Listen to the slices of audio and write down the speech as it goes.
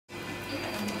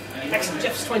Excellent,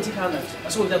 Jeff's £20 note.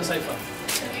 That's all we've done so far.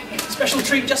 Special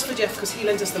treat just for Jeff because he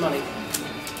lent us the money.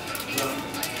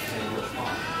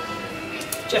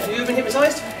 Jeff, have you ever been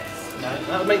hypnotised? No.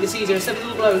 That would make this easier. Instead of a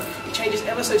little blow, it changes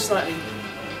ever so slightly.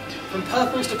 From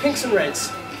purples to pinks and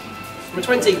reds. From a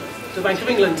 20 to a Bank of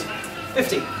England.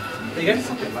 50. There you go.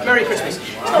 Merry Christmas.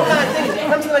 It's not a bad thing, is it?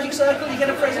 Come to the magic circle, you get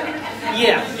a present.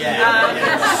 Yeah.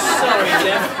 Sorry,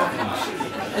 Jeff.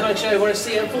 And I show you want to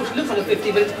see it. Unfortunately, it looks like a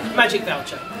 50, but it's a magic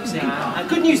voucher. You see?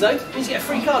 Good news though, it means you get a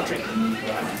free card trick.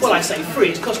 Well, I say free,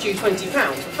 it's cost you £20.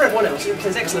 But for everyone else,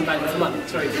 there's excellent value for money.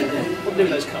 It's very good. What to do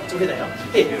with those cards? Well, here they are.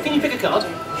 Here, can you pick a card?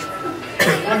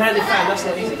 One-handed fan, that's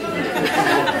not easy.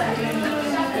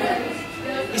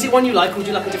 Is it one you like, or would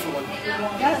you like a different one?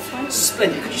 Yeah, that's fine.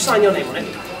 Splendid. Could you sign your name on it?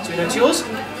 So we know it's yours?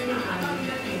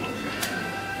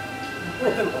 Oh,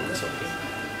 a pimple one, this one.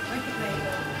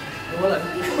 Oh, hello.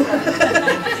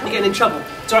 You're getting in trouble.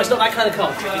 It's alright, it's not that kind of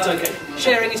card. It's okay.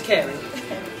 Sharing is caring.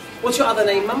 What's your other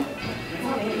name, Mum?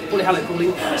 Pauline. Hello,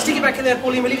 Pauline. Stick it back in there,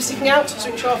 Pauline. We'll leave it sticking out so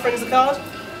we can show our friends the card.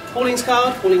 Pauline's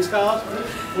card, Pauline's card,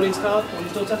 Pauline's card,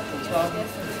 Pauline's daughter, Pauline's card,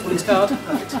 Pauline's card.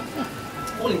 Perfect.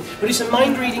 Pauline, we'll do some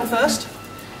mind reading first.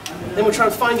 Then we'll try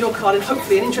and find your card in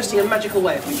hopefully an interesting and magical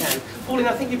way if we can. Pauline,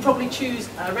 I think you'd probably choose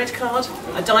a red card,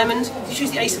 a diamond. You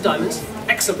choose the ace of diamonds.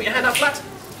 Excellent. Put your hand out flat.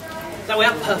 That way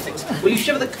up, perfect. Well, you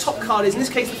whichever the top card is, in this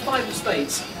case the 5 of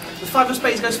spades. The 5 of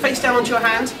spades goes face down onto your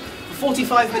hand for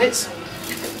 45 minutes,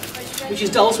 which is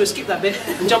dull, so we'll skip that bit,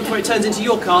 and jump to where it turns into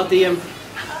your card, the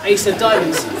ace of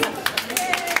diamonds.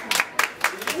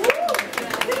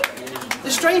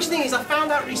 The strange thing is, I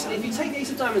found out recently, if you take the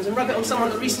ace of diamonds and rub it on someone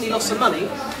that recently lost some money,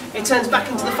 it turns back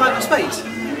into the 5 of spades.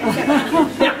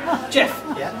 Now, Jeff,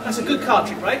 that's a good card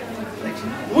trick, right?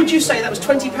 Would you say that was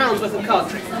 £20 worth of card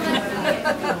trick?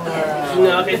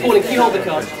 No, okay, Pauline, can you hold the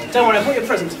card? Don't worry, I've got your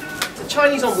present. It's a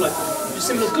Chinese envelope, which is a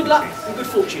symbol of good luck and good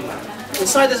fortune.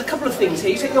 Inside there's a couple of things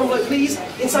here. You take the envelope, please.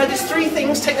 Inside there's 3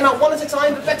 things, take them out one at a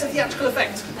time, for better theatrical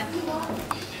effect.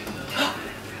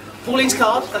 Pauline's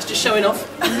card, that's just showing off.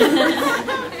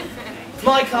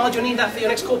 My card, you'll need that for your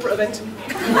next corporate event.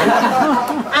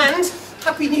 And,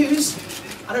 happy news,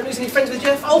 I don't lose any friends with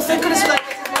Jeff. Oh, thank goodness for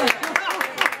that.